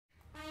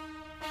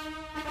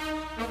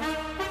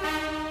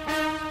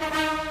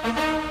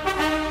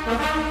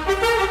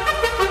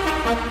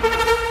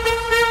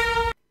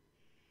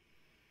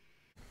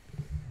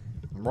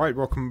Right,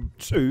 welcome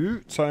to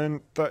Turn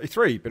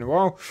 33. Been a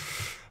while,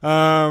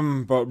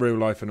 but real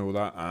life and all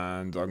that,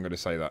 and I'm going to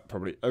say that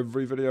probably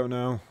every video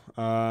now,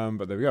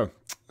 but there we go.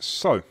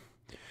 So,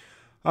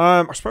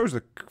 I suppose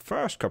the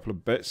first couple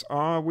of bits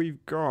are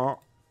we've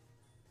got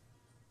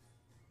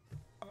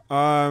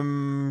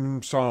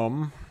can't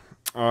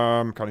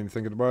even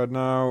think of the word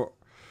now.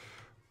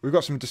 We've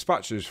got some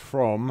dispatches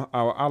from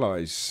our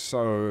allies,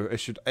 so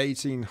issued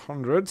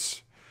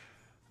 1800s.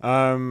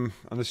 And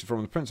this is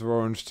from the Prince of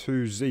Orange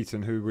to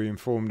Zeaton, who we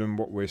informed him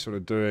what we're sort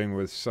of doing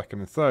with 2nd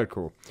and 3rd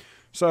Corps.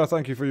 Sir,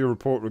 thank you for your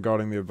report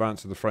regarding the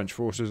advance of the French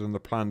forces and the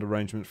planned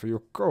arrangements for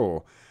your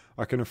corps.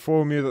 I can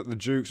inform you that the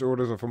Duke's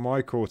orders are for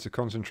my corps to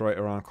concentrate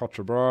around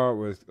Quatre Bras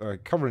with a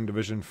covering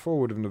division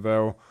forward of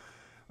Nivelle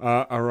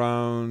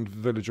around the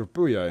village of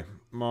Bouillet.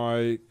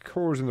 My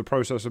corps is in the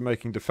process of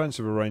making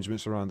defensive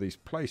arrangements around these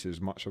places,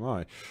 much am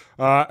I.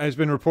 It has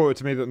been reported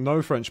to me that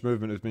no French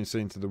movement has been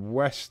seen to the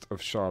west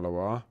of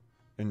Charleroi.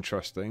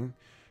 Interesting.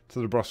 To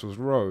the Brussels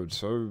road.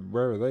 So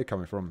where are they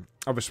coming from?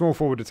 I have a small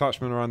forward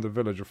detachment around the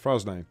village of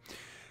Frasnay.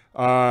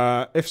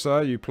 If,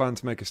 sir, you plan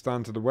to make a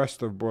stand to the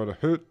west of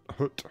Waterloo,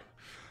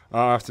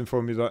 I have to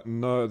inform you that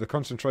no, the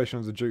concentration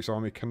of the Duke's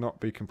army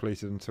cannot be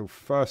completed until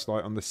first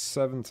light on the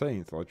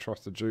 17th. I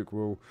trust the Duke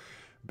will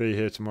be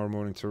here tomorrow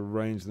morning to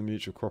arrange the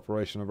mutual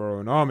cooperation of our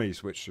own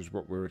armies, which is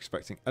what we're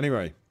expecting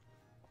anyway.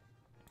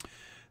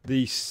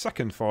 The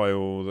second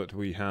file that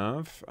we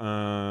have,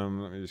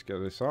 let me just get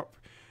this up,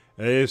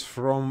 is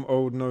from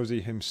Old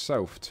Nosy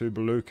himself to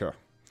Beluca.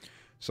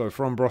 So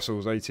from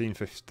Brussels,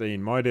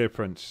 1815. My dear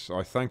Prince,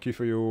 I thank you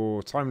for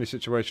your timely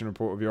situation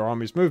report of your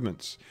army's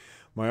movements.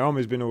 My army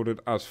has been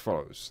ordered as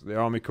follows. The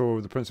Army Corps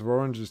of the Prince of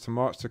Orange is to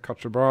march to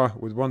Quatre Bras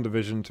with one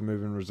division to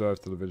move in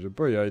reserve to the village of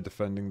Bouillet,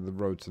 defending the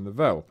road to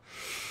Nivelle.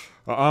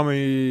 Our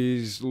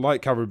army's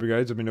light cavalry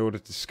brigades have been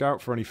ordered to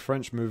scout for any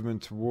French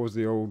movement towards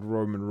the old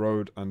Roman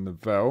road and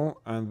Nivelle,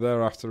 and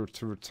thereafter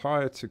to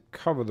retire to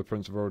cover the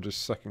Prince of Orange's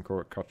 2nd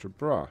Corps at Quatre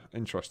Bras.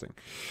 Interesting.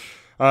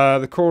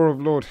 The Corps of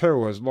Lord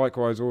Hill has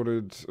likewise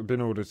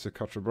been ordered to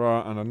Quatre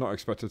Bras and are not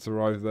expected to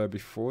arrive there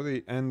before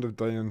the end of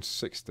day on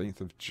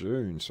 16th of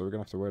June, so we're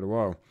going to have to wait a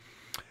while.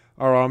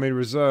 Our army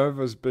reserve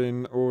has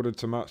been ordered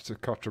to march to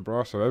Quatre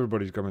Bras, so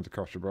everybody's coming to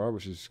Quatre Bras,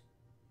 which is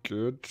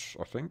good,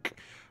 I think.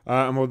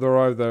 And will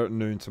arrive there at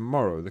noon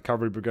tomorrow. The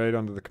cavalry brigade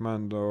under the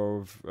command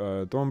of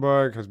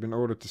Dornberg has been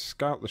ordered to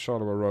scout the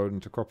Charleroi road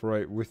and to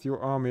cooperate with your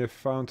army if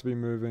found to be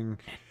moving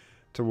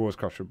towards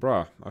Quatre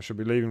Bras. I shall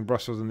be leaving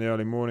Brussels in the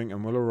early morning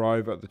and will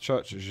arrive at the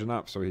church at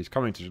Genappe, so he's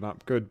coming to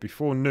Genappe. Good,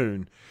 before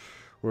noon.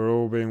 We're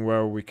all being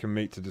well, we can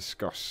meet to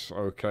discuss.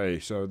 Okay,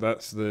 so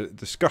that's the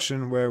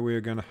discussion where we're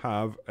going to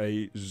have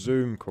a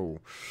Zoom call.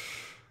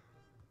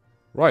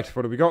 Right,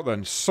 what have we got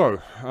then?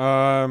 So,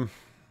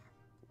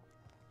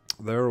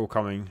 they're all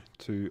coming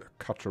to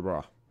Quatre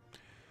Bras.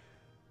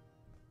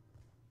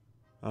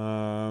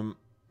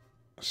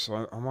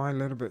 So am I a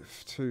little bit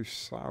too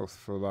south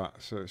for that?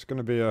 So it's going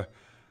to be a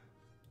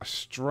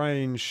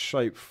strange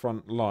shaped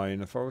front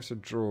line. If I was to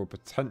draw a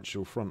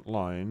potential front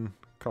line,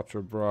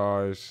 Quatre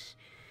Bras is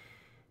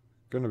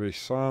going to be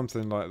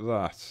something like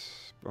that.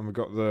 And we've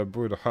got the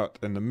Buddha hut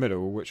in the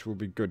middle, which will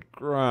be good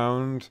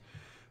ground.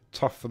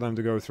 Tough for them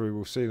to go through.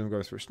 We'll see them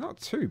go through. It's not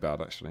too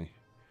bad, actually.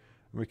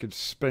 We could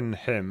spin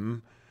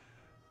him.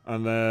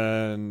 And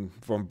then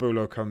Von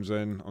Bülow comes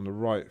in on the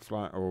right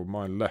flank, or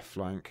my left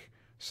flank,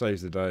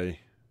 saves the day.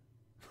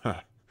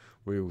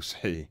 We will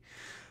see.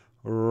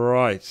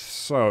 Right,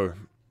 so,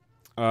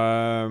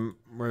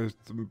 where's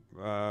the,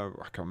 I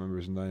can't remember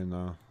his name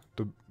now.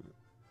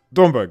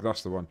 Dornberg,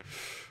 that's the one.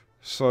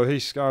 So he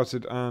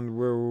scouted and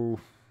will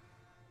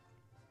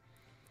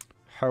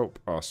help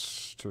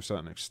us to a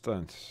certain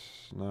extent.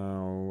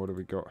 Now, what have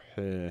we got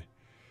here?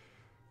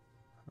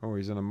 Oh,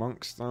 he's in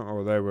amongst them.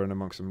 Oh, they were in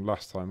amongst them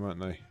last time,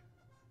 weren't they?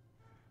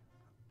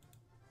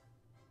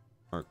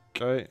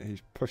 Okay,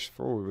 he's pushed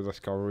forward with this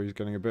cavalry. He's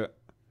getting a bit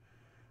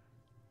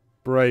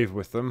brave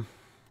with them.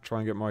 Try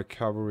and get my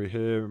cavalry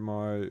here,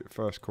 my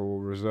 1st Corps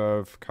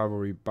reserve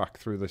cavalry back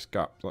through this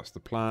gap. That's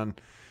the plan.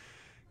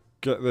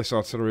 Get this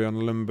artillery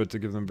unlimbered to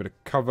give them a bit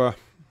of cover.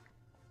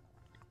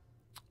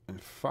 In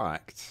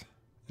fact,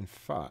 in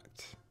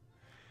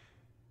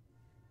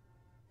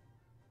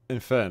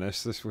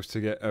fairness, this was to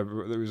get there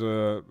was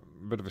a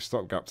bit of a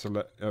stopgap to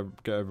let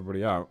get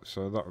everybody out,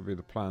 so that would be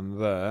the plan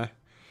there.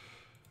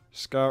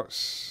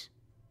 Scouts.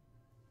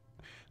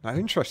 Now,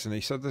 interestingly,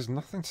 he said there's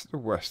nothing to the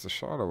west of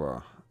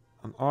Charleroi,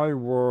 and I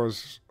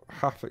was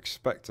half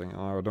expecting. And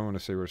I don't want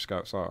to see where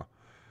scouts are.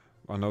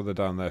 I know they're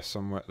down there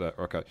somewhere. There,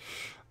 okay.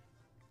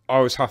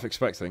 I was half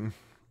expecting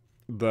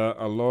that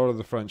a lot of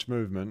the French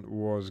movement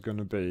was going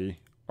to be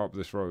up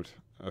this road.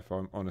 If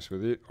I'm honest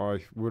with you,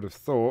 I would have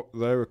thought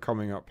they were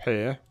coming up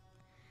here.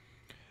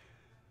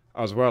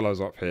 As well as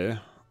up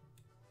here.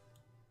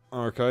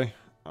 Okay.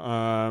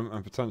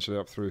 And potentially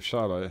up through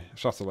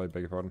Châtelet,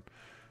 beg your pardon.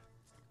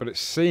 But it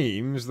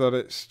seems that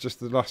it's just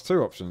the last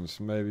two options.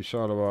 Maybe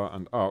Charleroi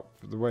and up.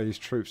 The way these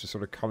troops are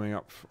sort of coming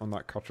up on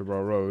that Quatre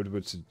Bras road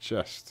would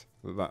suggest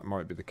that that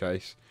might be the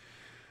case.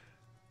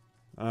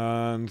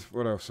 And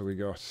what else have we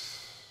got?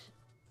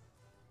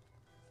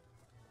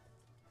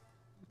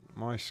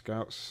 My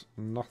scouts,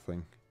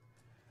 nothing.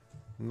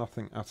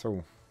 Nothing at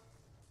all.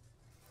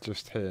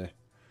 Just here.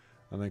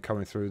 And then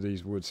coming through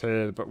these woods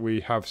here. But we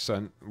have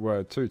sent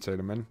word to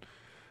Tiedemann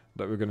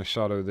that we're going to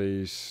shadow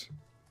these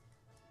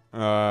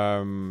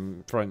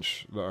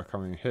French that are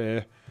coming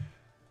here.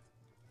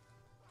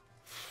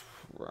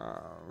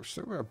 Wow,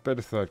 still got a bit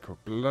of third corps.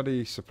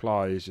 Bloody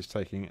supply is just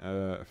taking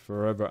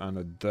forever and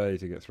a day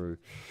to get through.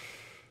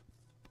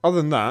 Other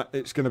than that,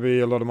 it's going to be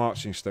a lot of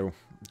marching still.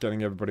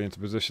 Getting everybody into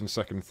position,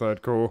 second and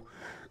third corps.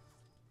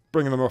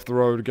 Bringing them off the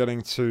road,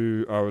 getting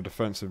to our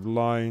defensive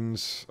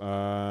lines.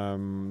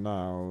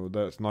 Now,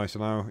 that's nicer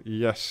now.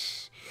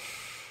 Yes.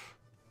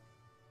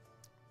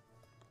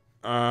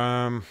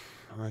 I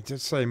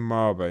did say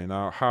Marbe.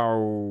 Now, how...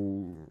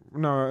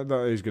 No,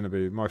 that is going to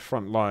be... My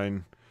front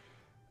line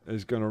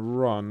is going to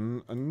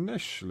run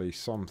initially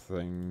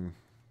something...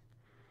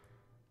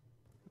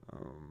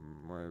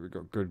 where we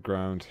got good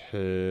ground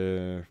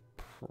here.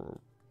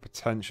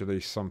 Potentially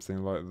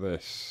something like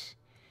this.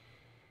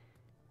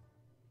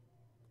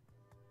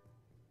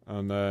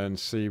 And then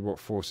see what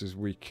forces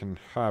we can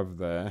have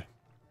there.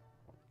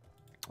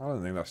 I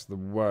don't think that's the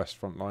worst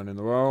front line in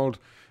the world.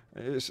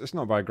 It's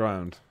not bad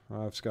ground.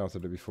 I've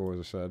scouted it before, as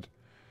I said.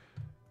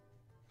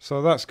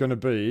 So that's going to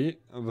be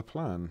the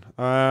plan.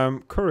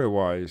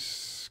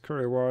 Courier-wise, if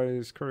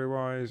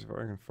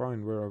I can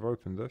find where I've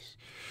opened this.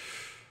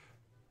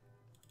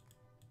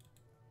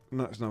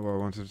 No, that's not what I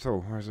wanted at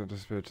all. Where's that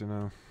disappeared to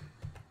now?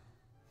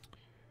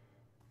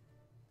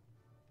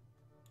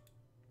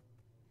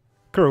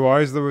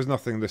 Courier-wise, there was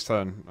nothing this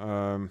turn.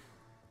 Oh,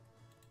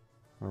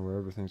 where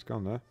everything's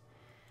gone there.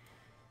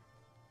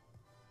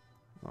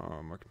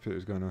 Oh, my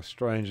computer's going all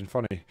strange and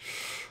funny.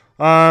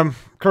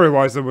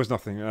 Courier-wise, there was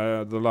nothing.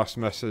 The last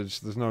message,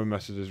 there's no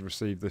messages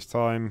received this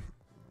time.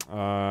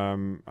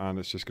 And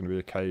it's just going to be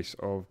a case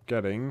of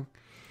getting...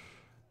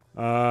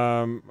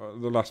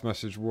 the last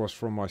message was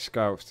from my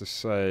scouts to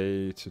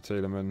say to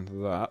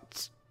Tiedemann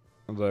that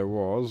there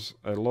was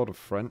a lot of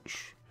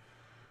French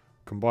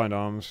combined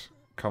arms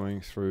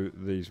coming through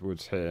these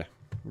woods here,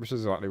 which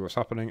is exactly what's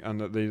happening, and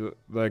that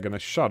they're going to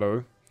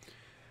shadow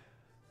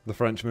the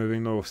French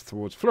moving north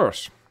towards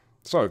Fleurus.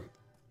 So,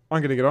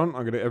 I'm going to get on. I'm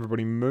going to get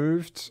everybody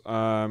moved.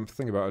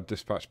 Think about a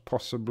dispatch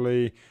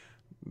possibly.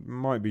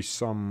 Might be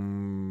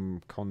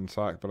some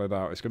contact, but I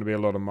doubt. It's going to be a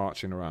lot of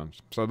marching around.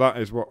 So that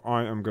is what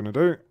I am going to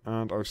do,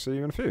 and I'll see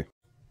you in a few.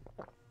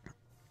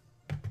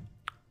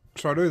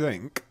 So I do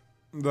think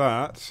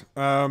that...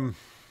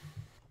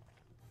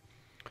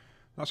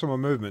 that's all my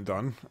movement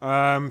done.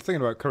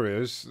 Thinking about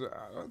couriers,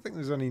 I don't think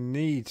there's any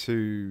need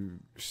to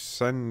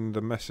send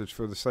a message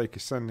for the sake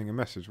of sending a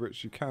message,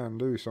 which you can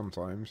do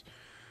sometimes.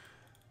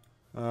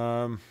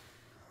 Open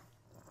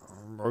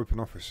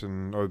Office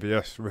and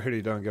OBS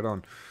really don't get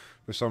on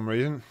for some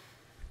reason.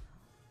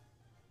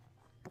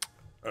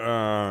 Where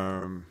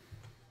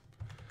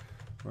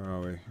are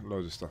we?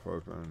 Loads of stuff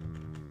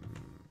open.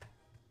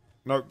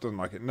 Nope, doesn't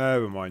like it.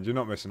 Never mind, you're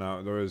not missing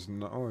out. There is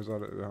no... Oh, is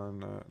that it?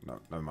 No,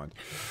 never mind.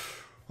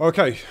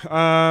 Okay,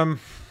 I'll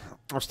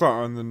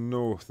start on the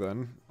north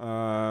then.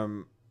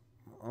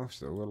 I've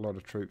still got a lot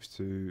of troops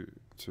to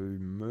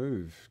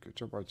move. Good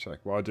job I check.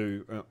 Well, I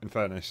do, in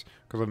fairness,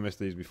 because I've missed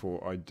these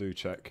before, I do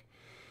check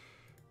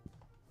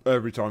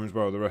every time as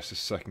well. The rest is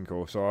second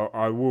corps, so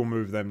I will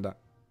move them down.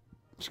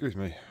 Excuse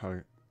me, had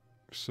a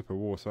sip of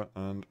water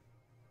and...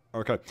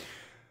 Okay.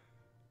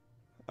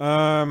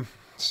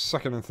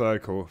 Second and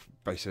third corps,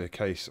 basically a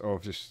case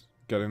of just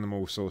getting them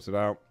all sorted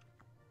out.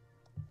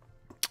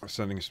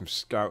 Sending some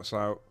scouts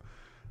out,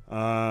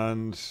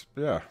 and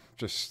yeah,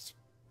 just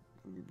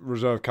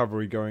reserve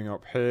cavalry going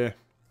up here.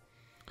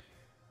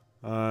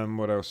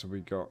 What else have we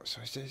got? So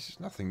it's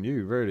nothing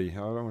new really. I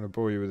don't want to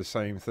bore you with the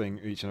same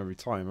thing each and every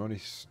time. Only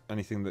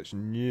anything that's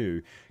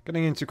new.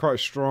 Getting into quite a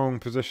strong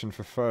position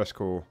for First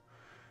Corps,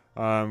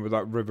 with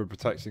that river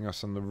protecting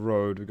us on the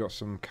road. We've got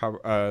some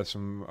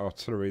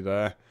artillery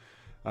there,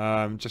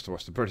 just to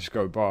watch the British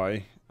go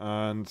by.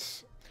 And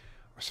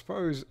I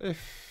suppose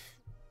if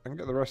and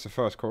get the rest of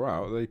First Corps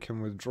out, they can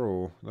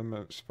withdraw.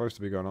 They're supposed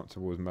to be going up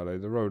towards melee.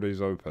 The road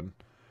is open.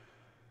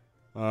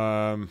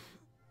 And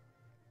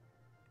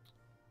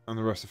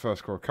the rest of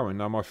First Corps are coming.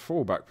 Now, my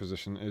fallback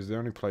position is the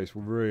only place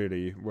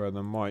really where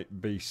there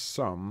might be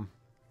some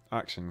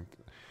action.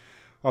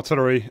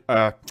 Artillery,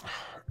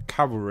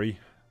 cavalry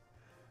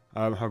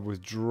have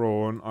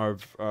withdrawn.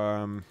 I've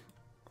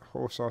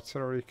horse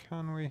artillery,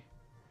 can we?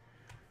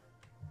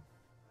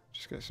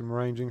 Just get some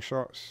ranging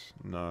shots?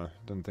 No,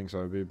 don't think so.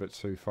 It'd be a bit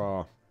too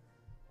far.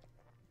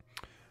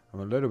 I'm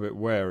a little bit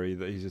wary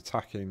that he's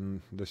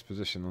attacking this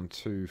position on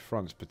two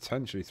fronts,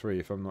 potentially three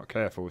if I'm not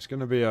careful. It's going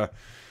to be a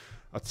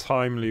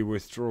timely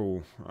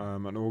withdrawal,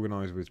 an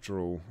organised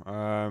withdrawal.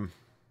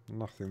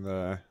 Nothing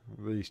there.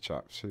 These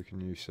chaps, who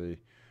can you see?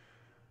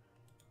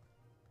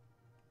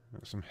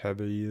 Got some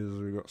heavies,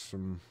 we've got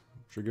some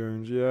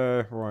dragoons.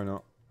 Yeah, why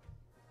not?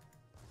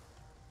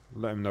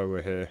 Let him know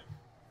we're here.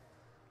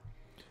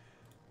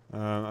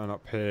 And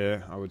up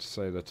here, I would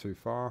say they're too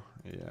far.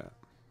 Yeah.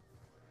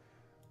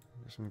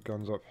 Some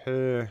guns up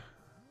here.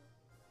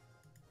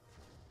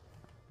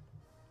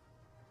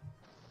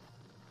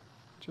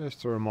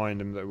 Just to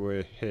remind him that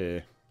we're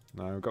here.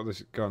 Now, we've got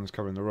these guns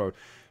covering the road.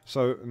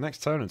 So,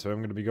 next turn or two, I'm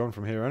going to be gone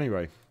from here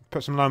anyway.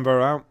 Put some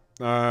Lambo out.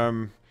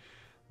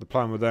 The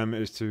plan with them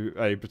is to,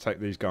 A, protect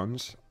these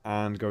guns,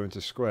 and go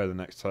into square the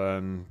next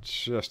turn,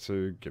 just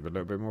to give it a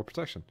little bit more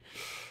protection.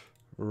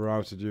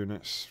 Routed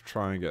units,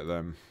 try and get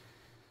them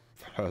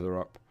further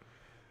up.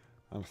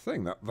 And I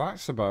think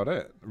that's about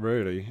it,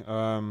 really.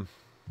 I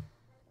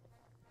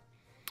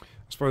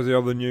suppose the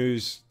other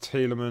news,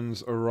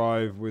 Tielemans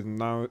arrive with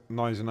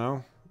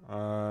Gneisenau,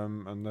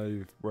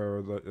 and where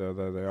are they?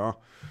 There they are.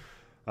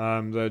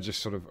 They're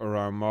just sort of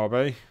around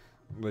Marbay.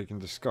 They can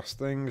discuss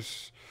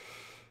things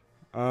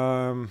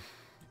face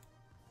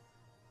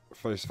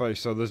to face.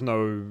 So there's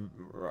no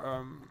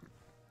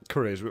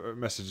couriers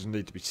messages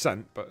need to be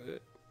sent, but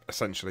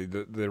essentially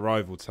the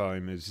arrival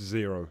time is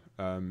 0.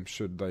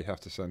 Should they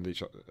have to send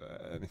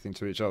anything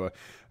to each other,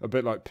 a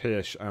bit like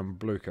Pierce and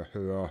Blucher,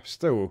 who are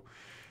still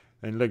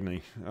in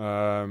Ligny.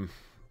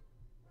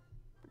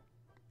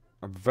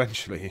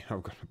 Eventually,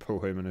 I've got to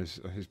pull him and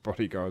his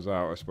bodyguards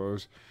out, I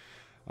suppose,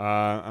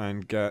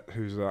 and get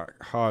who's that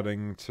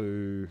Harding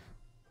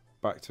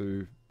back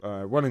to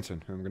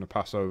Wellington, who I'm going to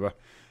pass over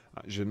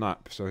at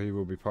Genappe, so he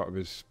will be part of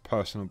his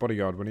personal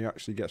bodyguard when he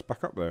actually gets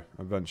back up there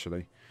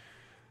eventually.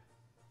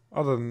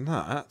 Other than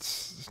that,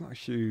 there's not a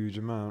huge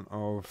amount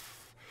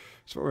of.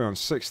 So what are we on?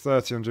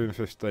 6:30 on June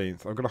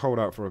 15th. I've got to hold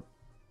out for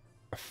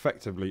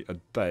effectively a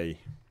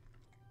day.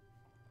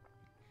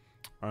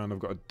 And I've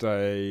got a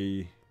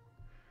day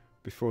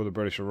before the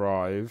British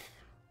arrive.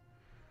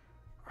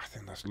 I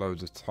think that's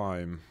loads of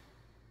time.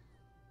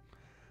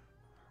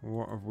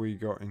 What have we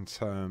got in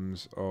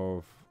terms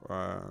of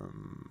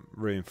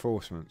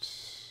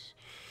reinforcements?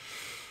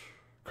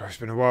 God, it's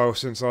been a while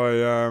since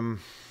I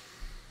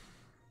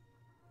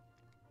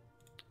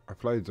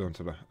played on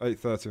today.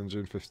 8:30 on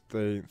June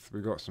 15th.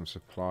 We got some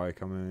supply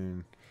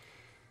coming.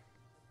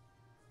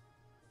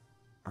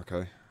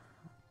 Okay.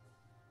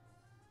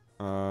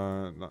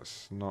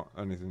 That's not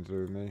anything to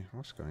do with me.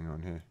 What's going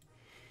on here?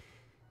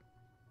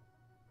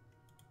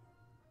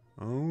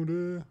 Oh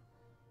dear.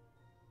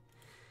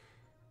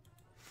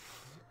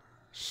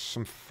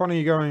 Some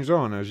funny goings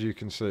on, as you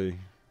can see.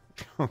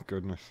 Oh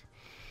goodness.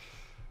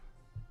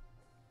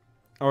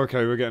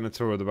 Okay, we're getting a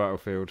tour of the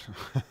battlefield.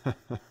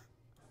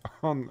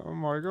 Oh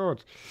my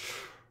god.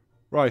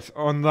 Right,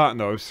 on that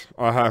note,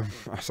 I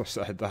have, as I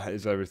said, that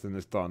is everything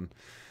that's done.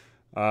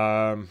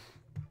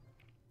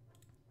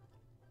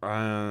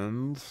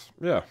 And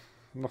yeah,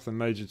 nothing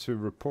major to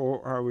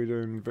report. How are we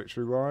doing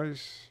victory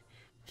wise?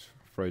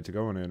 Afraid to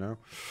go on here now.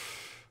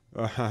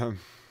 God,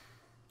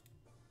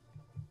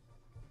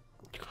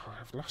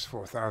 I've lost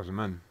 4,000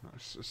 men.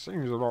 It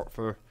seems a lot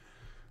for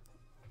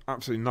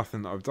absolutely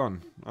nothing that I've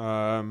done.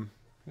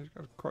 There's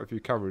got quite a few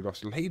cavalry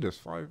lost. Leaders,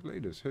 5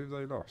 leaders. Who have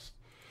they lost?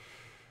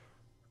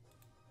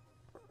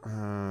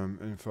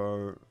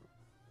 Info.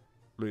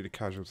 Leader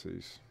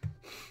casualties.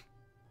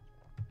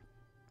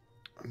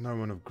 No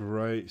one of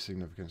great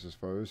significance, I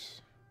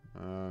suppose.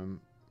 And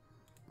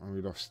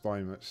we lost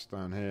Steinmetz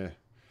down here.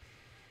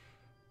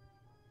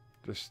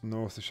 Just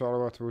north of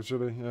Charleroi towards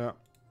Julie, yeah.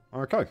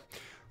 Okay.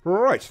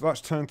 Right,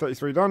 that's turn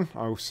 33 done.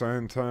 I will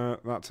send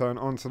that turn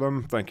on to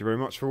them. Thank you very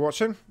much for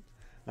watching.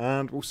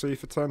 And we'll see you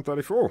for turn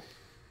 34.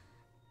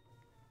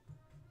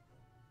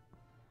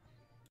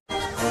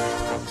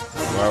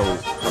 Well,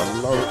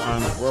 hello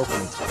and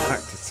welcome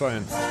back to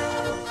turn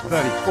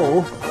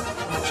 34,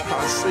 which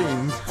has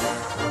seemed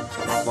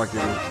like it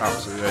was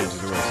absolutely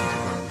ages away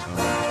since I've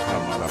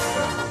had my last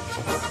turn.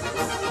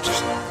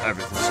 Just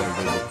everything's so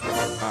busy.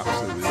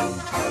 Absolutely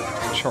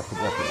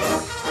chock-a-block at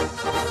work.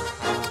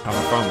 And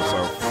I found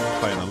myself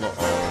playing a lot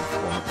of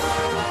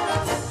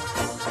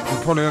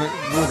Napoleonic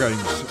war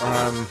games,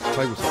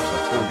 tabletop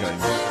stuff, war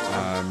games,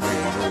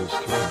 reading rules,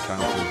 keeping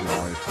counters in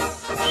my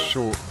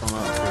short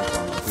amount of free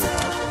time I do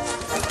have.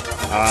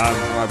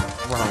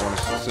 When I want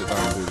to sit down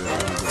and do this,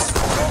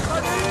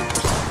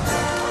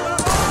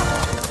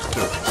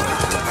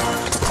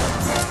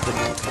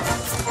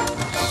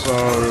 so I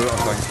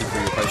thank you for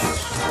your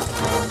patience.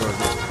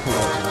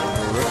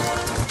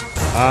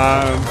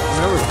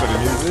 The other bit of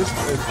news is,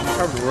 if you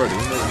haven't already,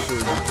 make sure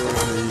you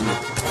join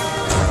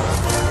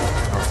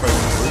our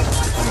Facebook group,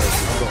 because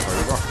it's got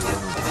very rough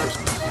around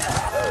Christmas.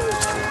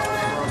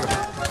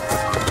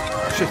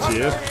 Shitty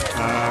year,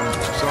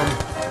 for some,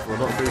 for a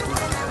lot of people.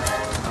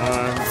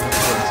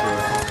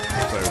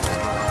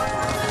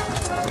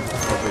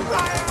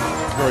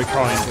 Very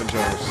kind and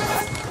generous,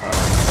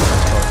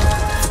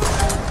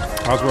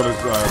 as well as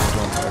the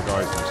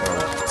guys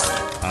themselves,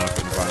 and I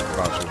put the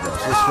voucher as well.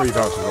 So there's 3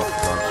 vouchers off the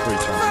card, 3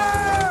 chances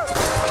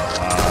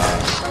to win.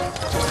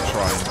 Just to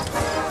try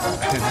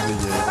and end the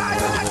year on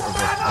a little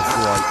bit of a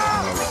bright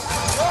note.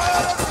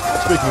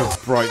 Speaking of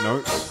bright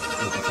notes,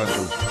 and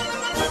potential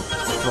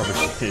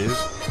rubbish years,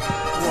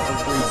 what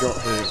have we got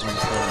here on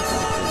turn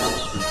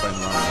 34? Been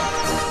playing around.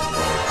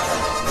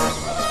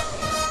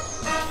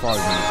 5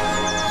 minutes and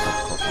then have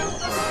a coffee.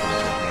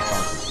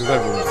 Because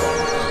everyone's got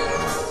it.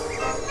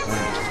 And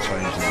then just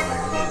change the name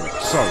a little bit.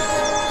 So,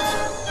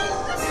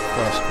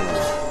 first call.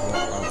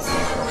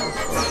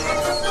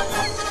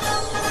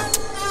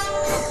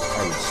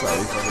 I would say,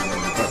 if I didn't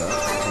know better,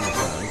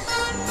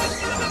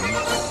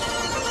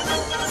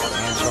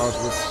 and charged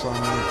with some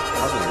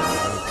cavalry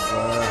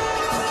of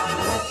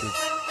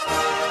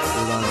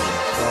London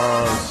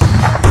stars.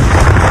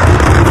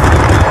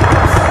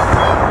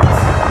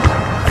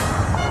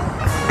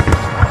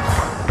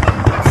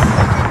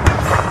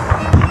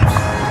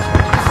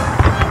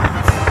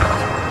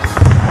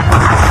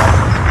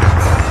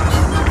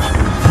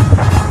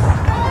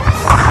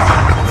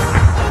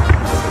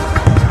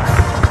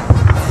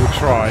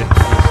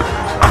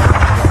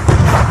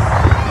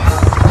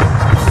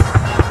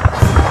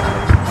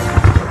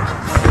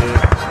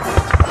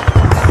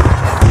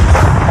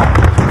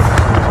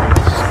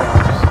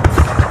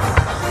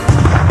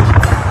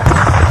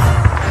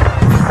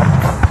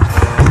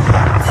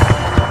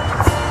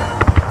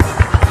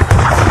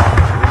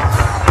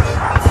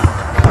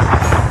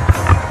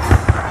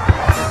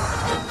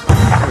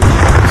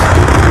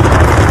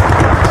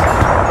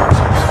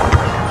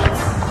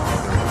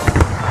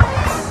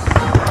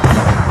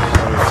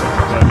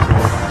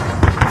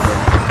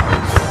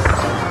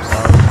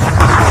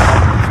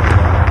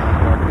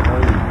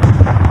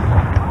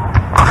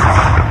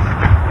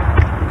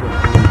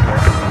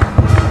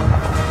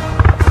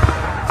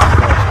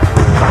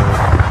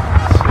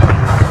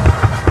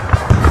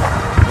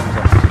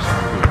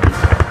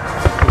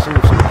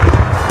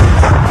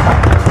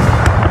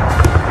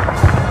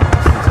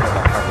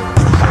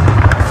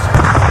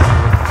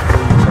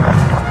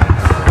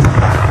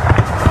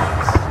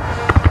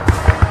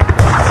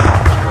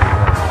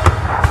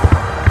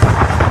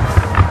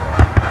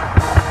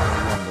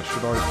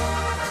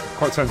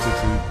 Quite tempted to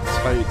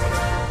take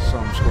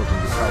some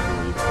squadrons of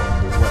cavalry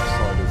on the west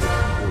side of this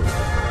wood,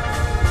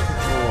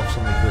 draw off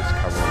some of this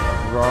cavalry.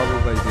 I'd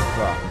rather they did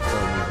that and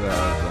throw me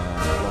there than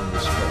along the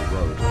straight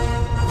road.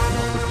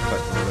 Just to protect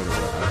them a little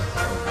bit as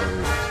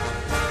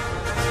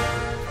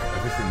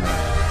everything there.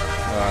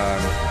 I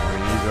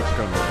mean, he's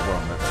going to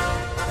run it,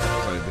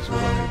 so this will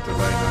only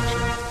delay an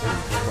action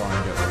to try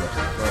and get the rest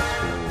of the first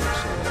ball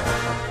sorted out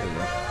up here.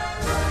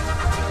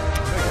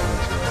 They're getting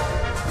into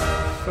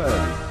a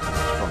fairly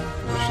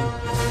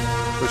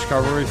British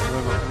cavalry,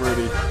 they're not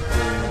really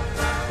doing...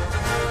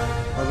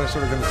 Well, they're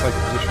sort of going to take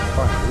a position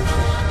behind me, which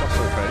is, that's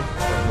okay,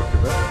 by the look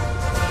of it.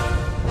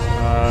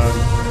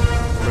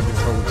 They've been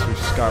told to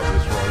scout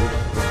this road,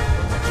 but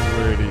they can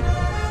really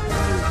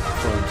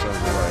throw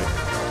themselves away,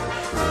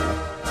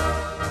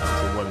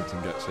 until Wellington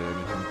gets here and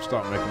he can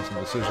start making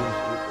some decisions.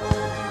 Really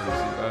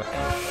see there.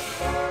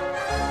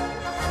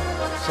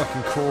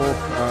 Second corps,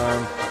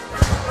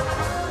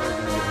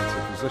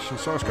 position,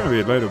 so it's going to be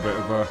a little bit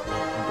of a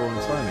ball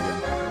and stone again.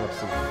 The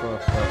rest of the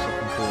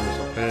second corps is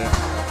up here,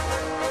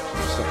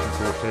 some second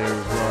corps here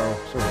as well.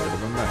 It's all a bit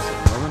of a mess at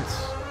the moment.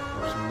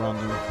 Got some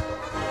random, I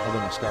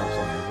don't know scouts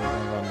on there, but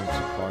random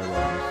supply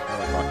runners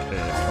right back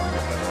here, try and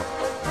get them up.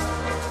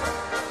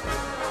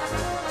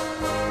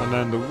 And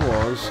then there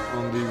was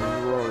on the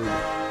road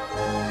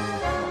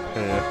up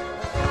here,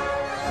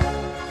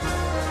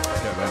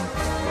 get them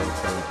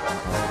relatively out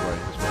of the way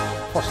as much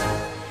as possible.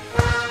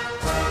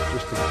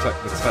 Just to protect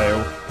the tail,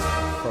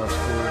 first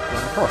ball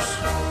going across.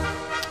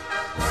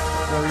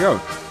 There we go.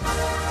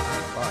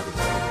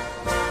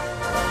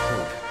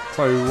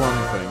 Tell you one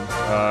thing,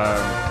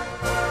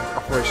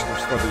 Operational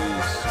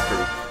Studies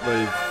Group,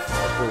 they've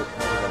brought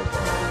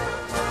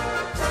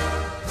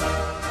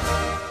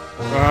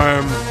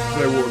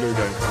their Waterloo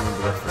game, can't remember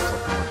the reference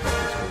off my head,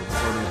 it's called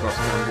Waterloo's Last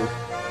Gamble,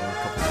 and a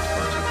couple of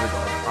expansions. They've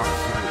got an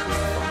absolutely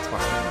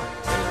fantastic map,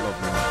 they love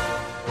the map,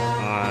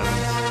 and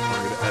I'm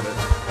going to edit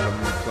and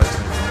replace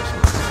it in this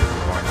one to see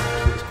the line.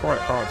 It's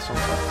quite hard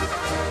sometimes to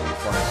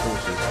find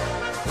sources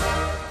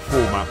for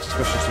maps,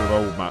 especially sort of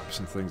old maps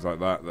and things like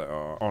that that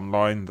are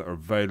online, that are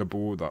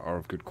available, that are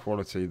of good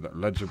quality, that are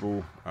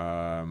legible,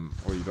 or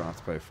you don't have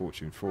to pay a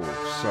fortune for.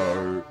 So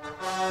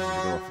I'm going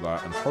to go off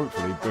that and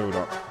hopefully build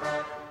up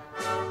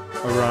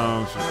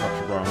around some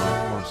country around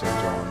Mount St.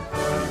 John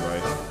anyway,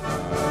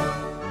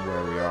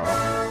 where we are.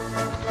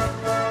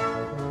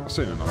 I've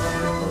seen enough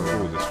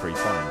of all this free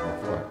time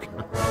off work.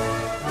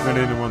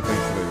 Really the one thing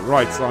to do.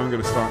 Right, so I'm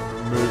going to start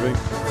moving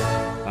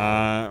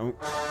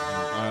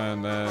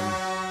and then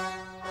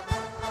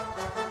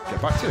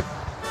get back to you.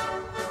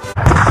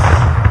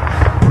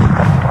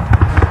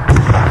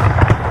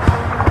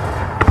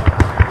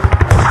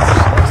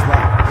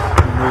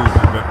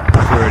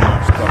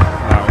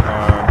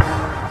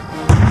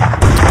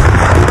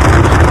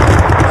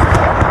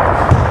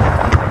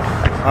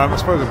 I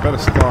suppose I better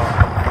start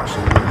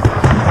actually with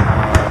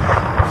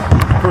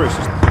career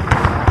system.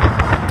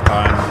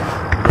 And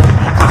really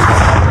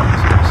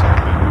need to start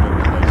being a little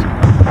bit lazy.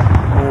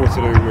 More to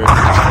do with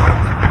just a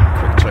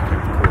quick check-in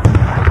for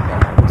Corporal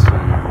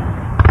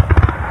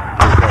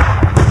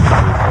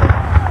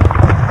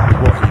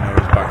what he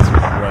knows back to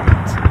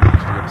Wellington. So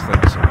you've got to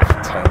think sort of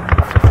 10,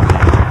 15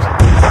 years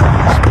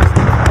with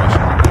the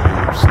information that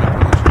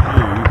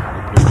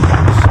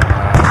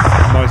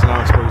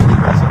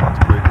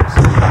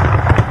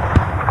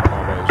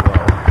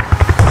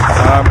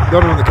The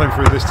only one that came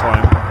through this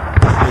time,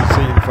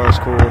 1st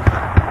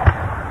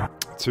Corps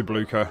to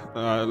Blucher.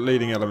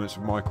 Leading elements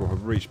of Michael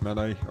have reached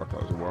melee. Okay,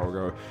 that was a while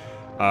ago.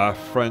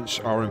 French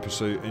are in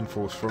pursuit, in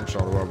force from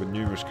Charleroi with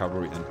numerous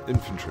cavalry and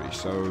infantry.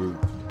 So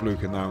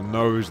Blucher now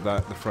knows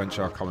that the French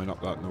are coming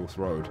up that north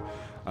road,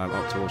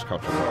 up towards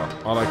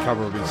Charleroi. Allied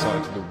cavalry have been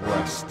sighted to the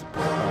west,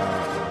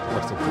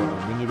 west of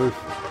Waterloo.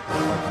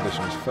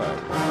 Condition is fair,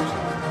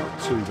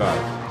 not too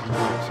bad,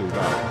 not too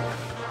bad.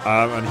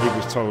 And he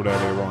was told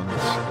earlier on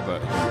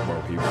that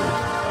he would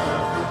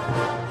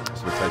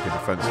sort of take a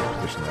defensive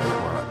position there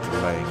while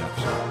delaying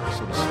action. It's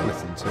sort of split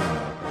in two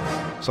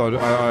now. So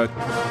I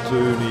do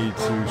need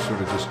to sort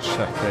of just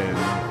check in,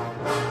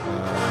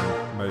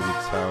 maybe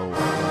tell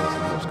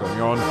what's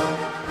going on.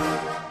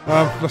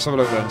 Let's have a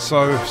look then.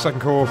 So 2nd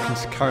Corps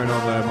carrying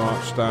on their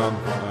march down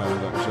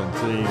that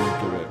Gentine,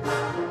 give it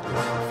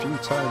a few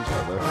turns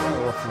out there,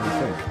 further off than we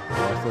think.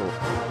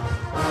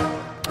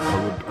 I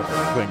would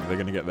think they're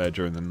going to get there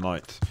during the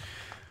night.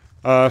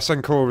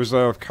 2nd Corps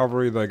Reserve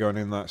Cavalry, they're going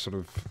in that sort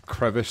of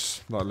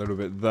crevice, that little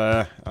bit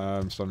there,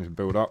 starting to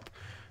build up.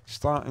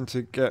 Starting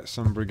to get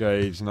some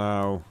brigades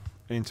now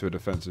into a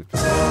defensive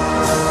position. The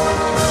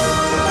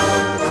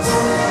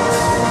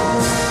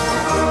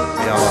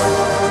Allies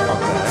up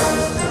there.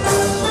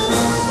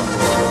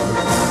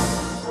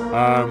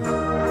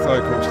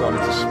 3rd Corps starting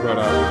to spread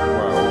out as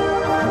well.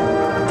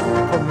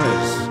 The problem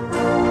is,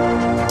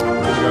 when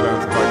you go down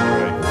to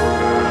Waterloo,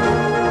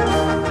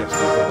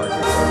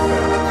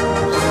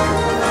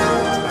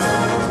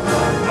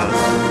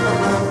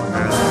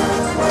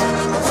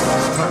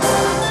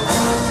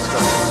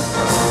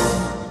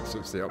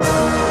 the up.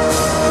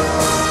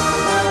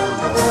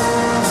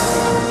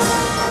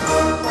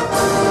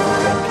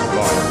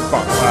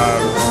 But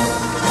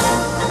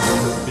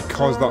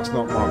because that's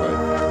not Marley,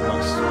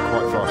 that's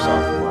quite far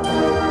south from where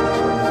Marley is,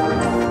 so 3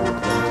 or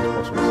 4 kilometres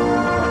possibly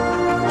something like that.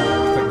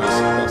 I think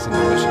that's an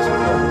ambitious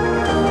problem.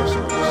 So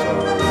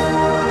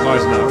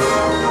nice now.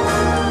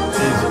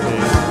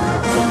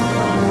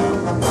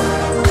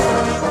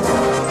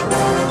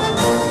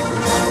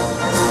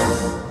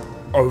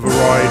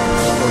 Override.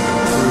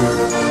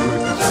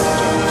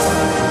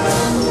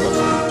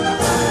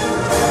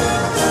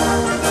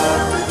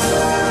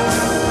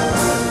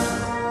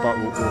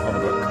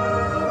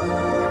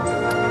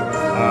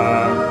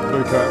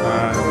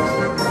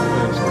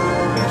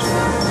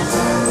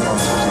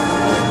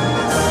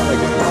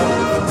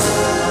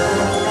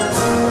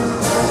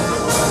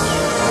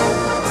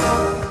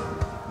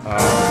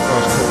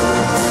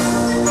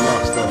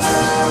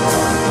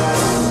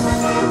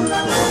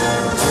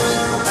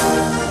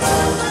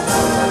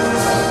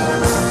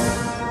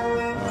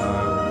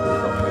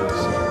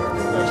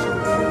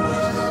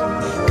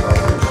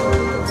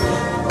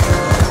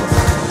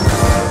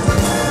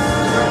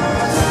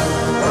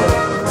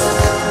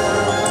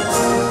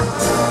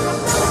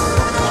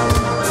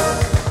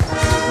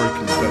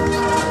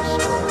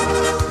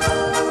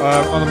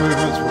 Other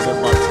movements, we'll get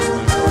back to the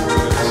main point. We'll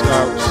get the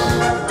scouts.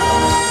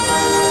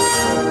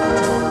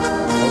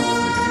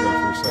 Hopefully going to go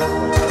through safe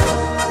roads.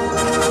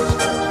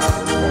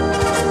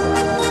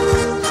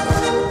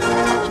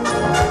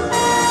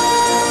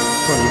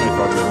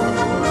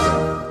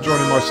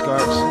 Joining my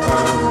scouts.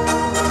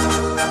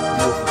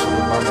 North of the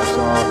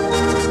Manchester,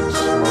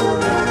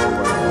 slowly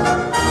away.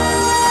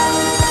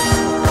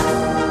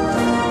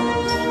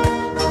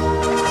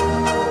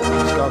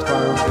 Scouts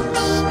down in the south.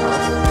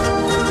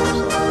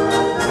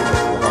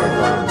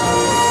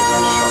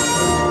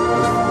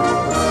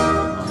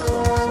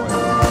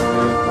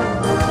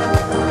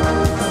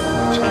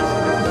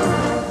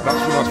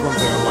 That's one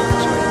thing I'd like to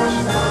change.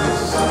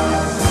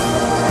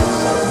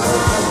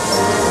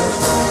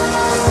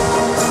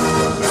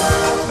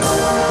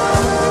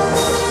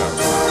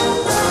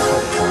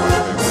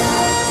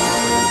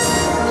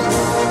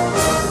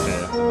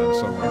 Yeah, and then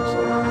somewhere else.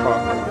 But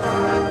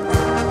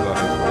that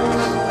is what it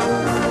is.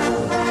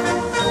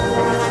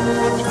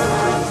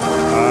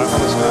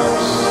 Other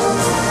scouts.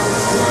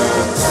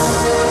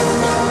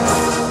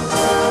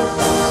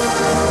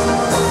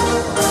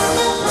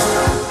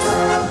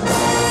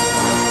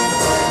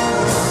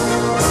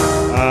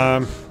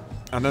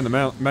 And then the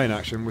main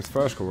action with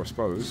 1st Corps, I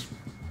suppose.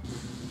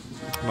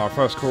 Now,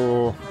 1st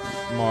Corps,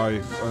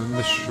 my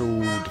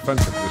initial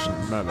defensive position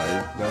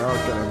melee, they are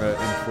getting their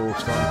info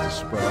starting to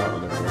spread out a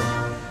little bit.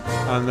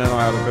 And then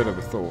I had a bit of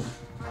a thought.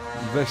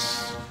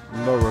 This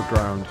lower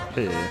ground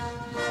here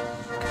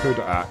could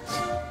act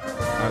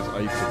as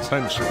a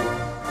potential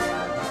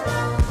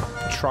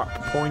trap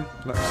point,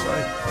 let's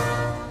say.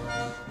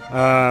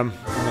 And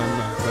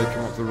then they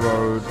come up the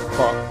road,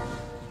 but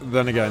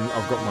then again,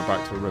 I've got my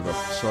back to a river,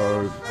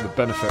 so the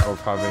benefit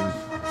of having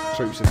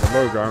troops in the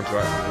low ground to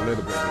act as a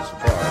little bit of a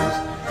surprise,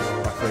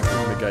 I think is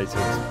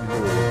negated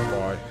more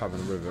by having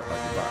a river at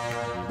your back.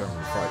 You don't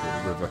want to fight with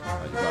a river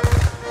at your back.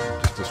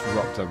 Just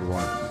disrupt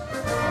everyone.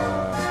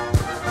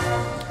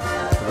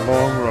 For the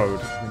long road,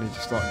 we need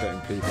to start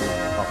getting people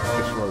up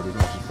this road as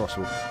much as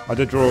possible. I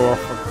did draw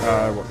off,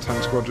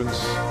 10 squadrons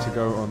to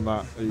go on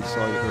that west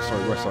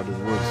side of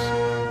the woods.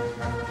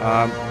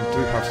 We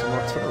do have some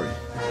artillery.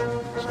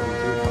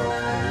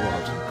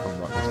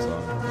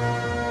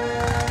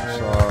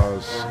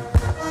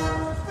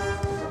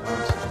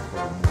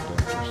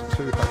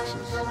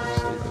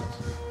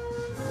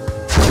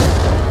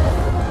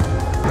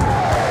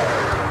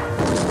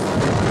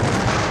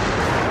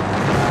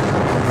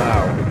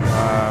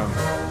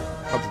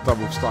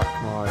 double stack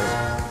my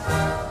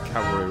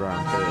cavalry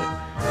around here,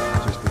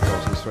 just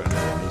because he's threatening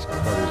and he's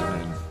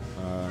closing in.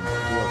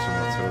 He has some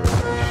artillery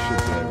that we should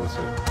be able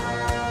to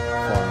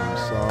find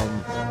some.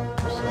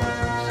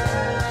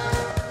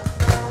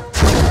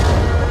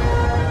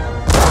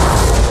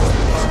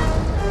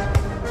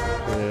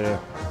 Here.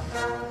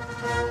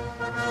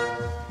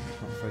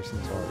 Not facing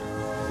the target.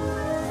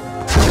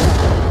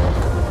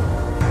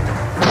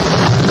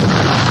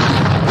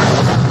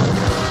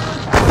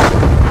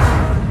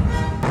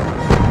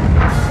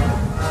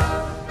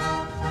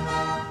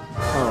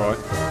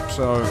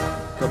 So,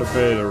 got a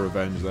bit of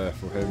revenge there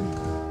for him.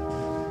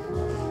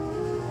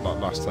 Like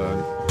last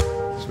turn,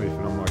 sweeping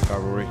on my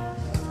cavalry.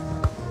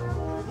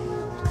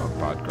 It's not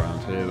bad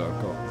ground here that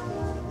I've got,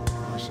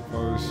 I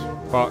suppose.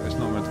 But it's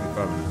not meant to be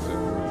permanent, is it?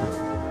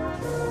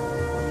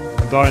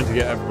 I'm dying to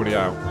get everybody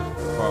out,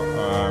 but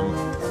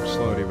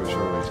slowly but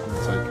surely it's going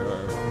to take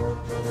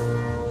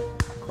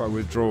quite a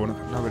withdrawal. And I've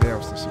got nobody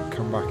else to sort of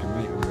come back and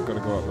meet them. They've got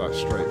to go up that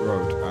straight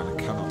road, and I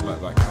cannot let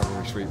that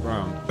cavalry sweep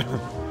round.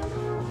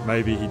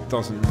 Maybe he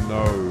doesn't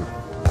know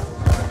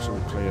it's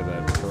all clear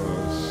there,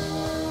 because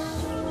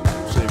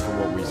seeing from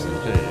what we see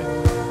here,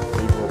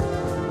 he brought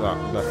that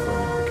left wing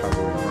of the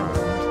cavalry round,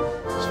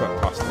 swept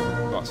past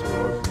them, that's all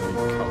open, and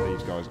he cut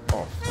these guys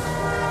off.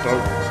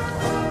 Don't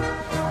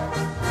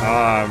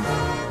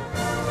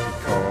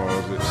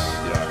because it's,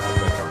 yeah,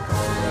 they can't come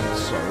from there,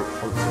 so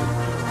hopefully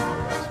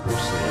we'll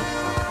see.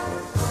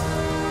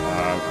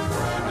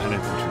 An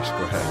infantry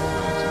square,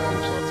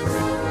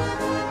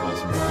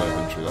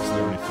 that's the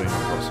only thing I've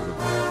got sort of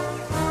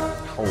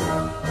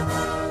holding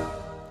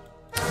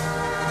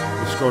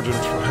the squadron,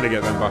 trying to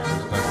get them back as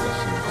soon as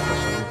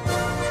possible.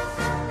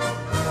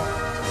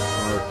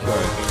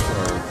 Okay, so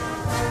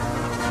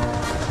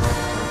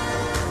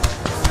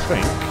I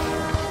think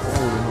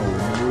all in all,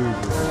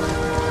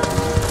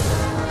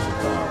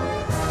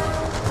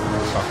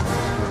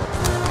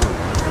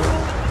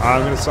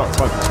 I'm going to start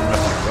typing some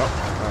messages up.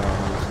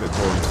 It's a bit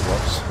boring to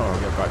watch, so I'll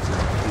get back to the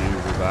queue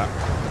with that.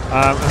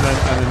 And then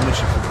an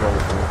initiative roll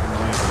for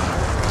Nigel.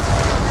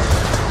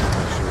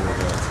 Make sure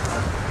that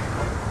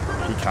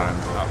he can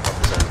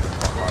represent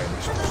quite high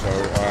initiative. So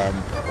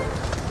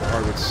I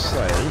would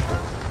say,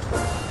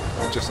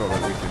 just so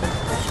that we can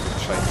sort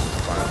of change the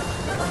plan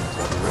and come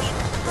into fruition.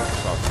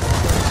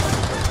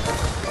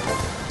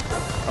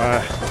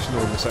 Let's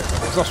ignore the second.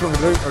 So that's what I'm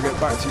going to do. I'll get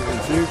back to you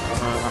in a few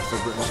after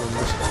I've written some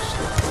messages.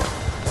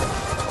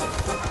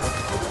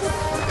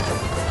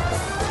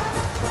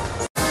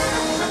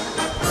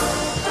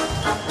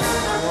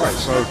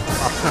 So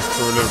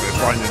after a little bit of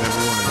finding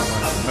everyone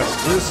and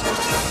messages,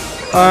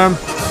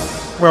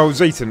 well,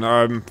 Zeton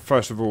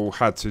first of all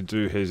had to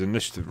do his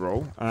initiative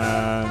roll,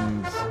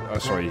 and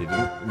sorry, he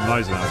didn't.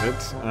 Gneisenau did,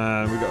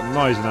 and we got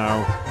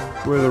Gneisenau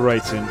with a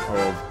rating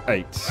of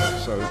 8.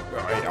 So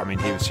I mean,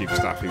 he was chief of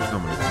staff, he was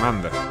nominal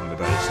commander on the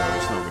day, so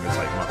it's not going to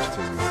take much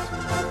to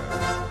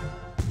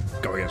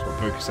go against what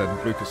Blucher said, and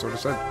Blucher sort of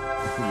said,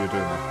 "You're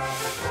doing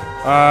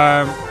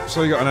that."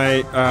 So he got an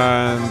 8,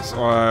 and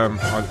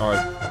I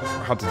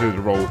had to do the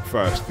roll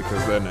first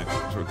because then it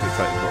sort of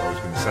dictated what I was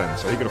going to send.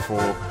 So he got a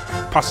 4,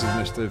 passes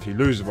initiative, he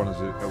loses one of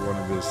his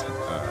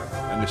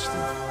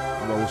initiative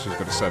rolls, so he's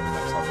got a 7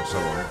 next time and so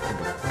on. I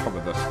think I've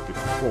covered this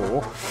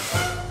before.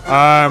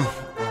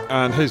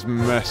 And his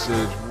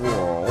message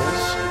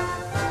was,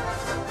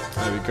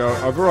 there we go,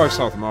 I've arrived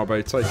south of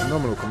Marbay, taking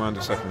nominal command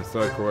of 2nd and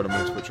 3rd Corps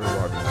elements which are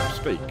arriving as we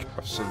speak.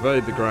 I've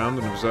surveyed the ground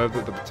and observed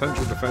that the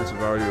potential defensive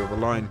value of a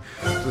line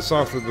to the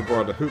south of the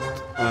Bois de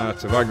Hout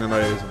to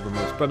Wagnerley is of the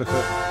most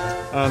benefit,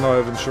 and I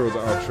have ensured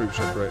that our troops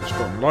operate a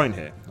strong line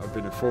here. I've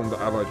been informed that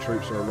Allied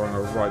troops are along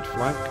our right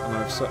flank, and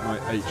I've set my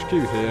HQ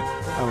here.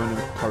 I'm in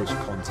close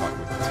contact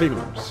with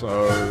Thielemann.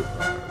 So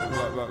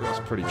that's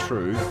pretty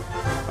true.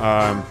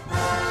 That's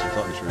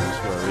exactly true. That's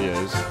where he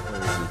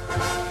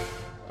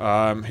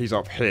is. He's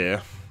up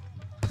here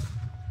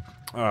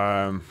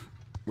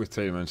with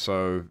Thielemann.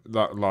 So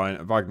that line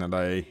at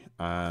Wagnerley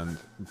and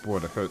Bois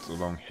de Hout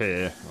along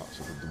here. That's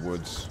sort of the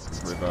woods,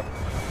 river.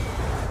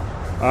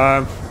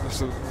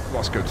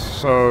 That's good.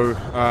 So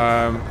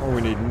all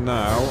we need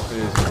now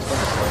is a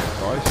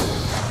dice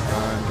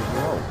and give it a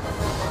roll.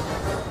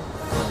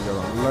 We go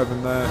on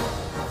 11 there.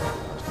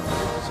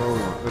 So we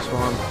want this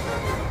one.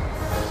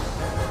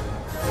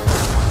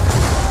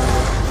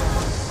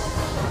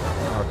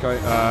 Okay,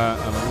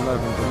 an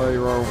 11 delay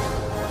roll.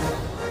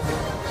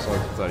 So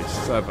day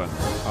 7.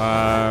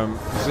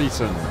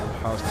 Zeton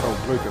has told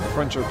Blucher the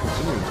French are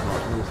continuing to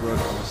march northward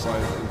on the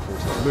side of the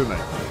forces of Lume.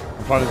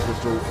 I'm planning to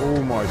withdraw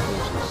all my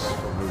forces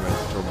from Lume to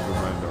join the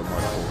remainder of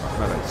my corps at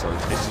melee. So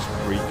it's just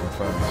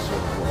reconfirming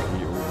sort of what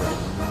he already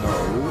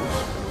knows.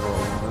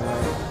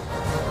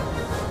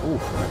 Ooh,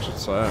 an extra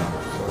turn.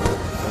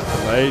 So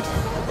delayed.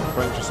 Got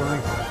French or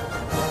something.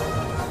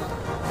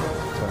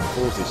 Turn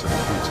 40, so a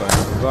few turns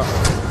of that.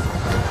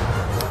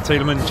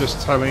 Thielemann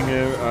just telling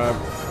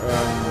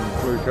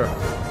Blucher,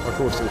 of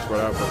course they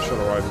spread out, but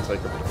shall arrive and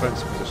take up a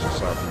defensive position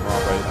south of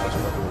Marbay. That's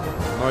what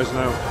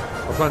Gneisenau.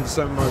 I plan to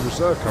send my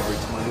reserve cavalry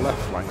to my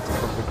left flank to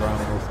cover the ground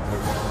north of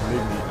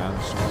Ligny and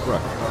Sombra.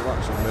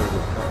 That's a little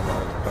bit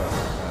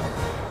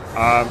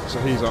perfect.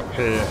 So he's up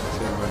here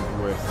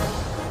teaming with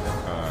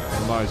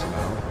Eliza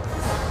now,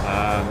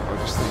 and I'm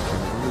just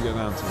thinking when we get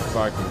down to the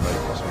Bagman Lake,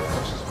 possibly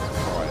cross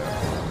fire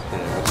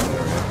here, this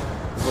area.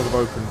 There's a lot of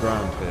open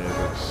ground here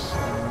that's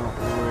not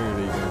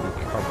really going to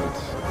be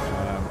covered,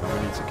 and we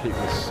need to keep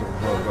this sort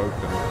of road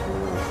open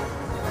for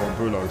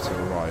Boulot to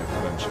arrive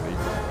eventually,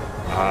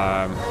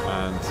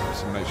 and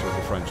to make sure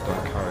the French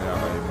don't carry out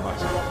a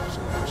massive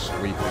sort of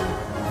sweeping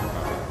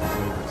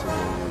over to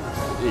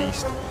the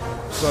east.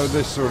 So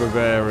this sort of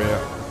area,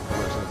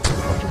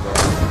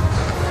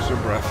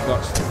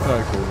 that's the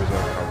third corps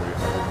reserve cavalry. I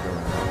wouldn't go in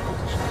that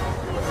position.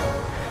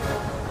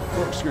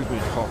 Oh, excuse me,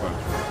 heartburn.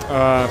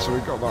 So we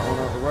got that one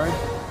out of the way.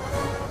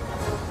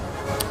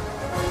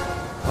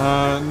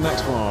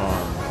 Next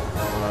one.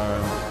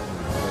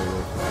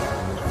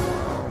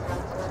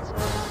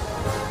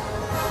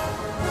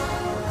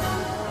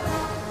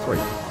 Three.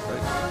 Okay,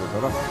 good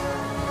better.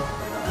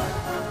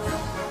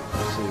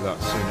 See that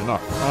soon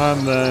enough. And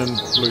then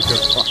Luca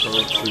back up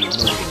to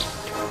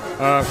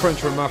Northern. French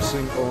are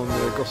massing on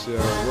the Gossier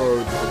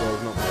Road,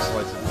 although not been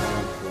sighted in the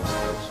reinforced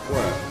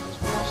elsewhere.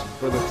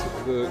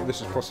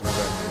 This is possibly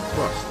their main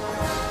thrust.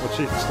 My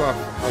Chief of Staff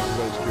has his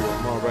HQ at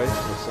Marbay, the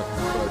 2nd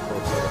and 3rd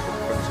Corps set up a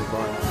defensive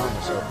line, and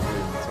myself and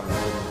leading the Lieutenant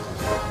Williams to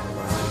stop on the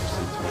line to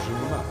see to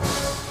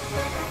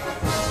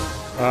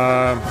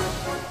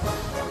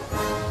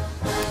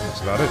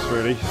that's about it,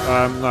 really.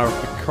 Now,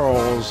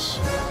 because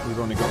we've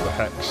only got the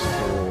hex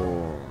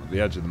for the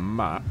edge of the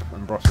map,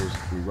 and Brussels,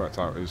 we worked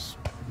out, is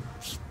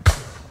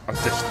a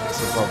distance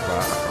above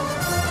that.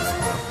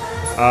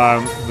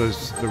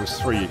 There was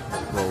 3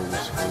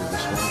 rolls for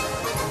this one.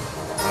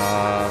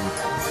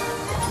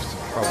 Just to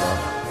cover.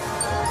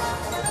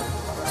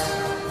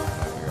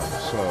 There we go.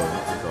 So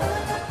we've got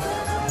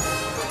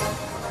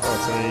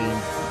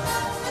 13,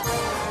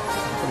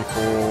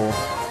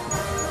 24,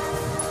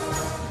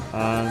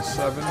 and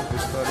 7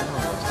 is 31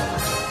 last time.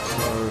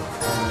 So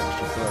an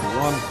extra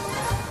 31.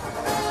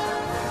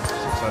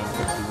 So 10,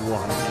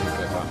 51. You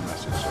get that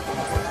message.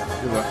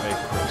 Give that a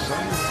quick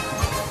save.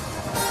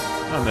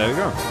 And there we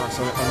go. That's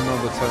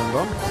another turn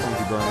done. Thank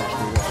you very much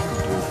for watching.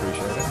 I do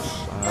appreciate it.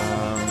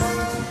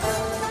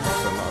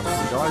 Send that over to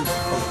you guys.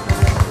 Hopefully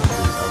we'll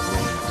see you as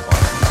long as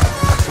time.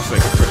 Just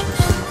like Christmas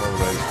and the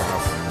holidays come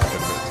up and get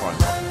a bit of time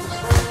off.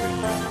 This will be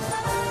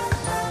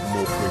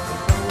more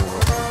frequent.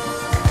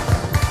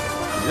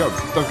 There you go.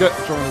 Don't forget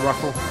to join the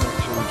raffle. Make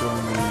sure you join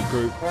the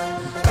group.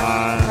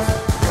 And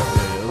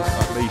there is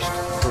at least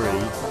 3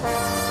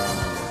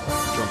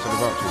 John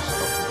Taylor vouchers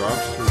up for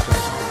grabs, 3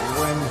 chances to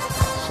win.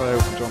 Sale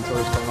for John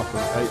Taylor's coming up on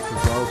the 8th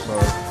as well, so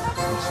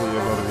I see a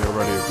lot of you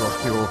already have got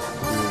your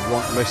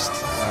want list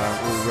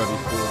all ready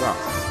for that.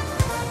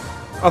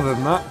 Other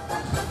than that,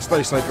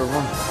 stay safe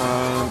everyone,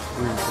 and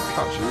we shall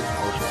catch you, I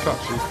shall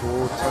catch you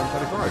for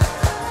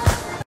 10:35.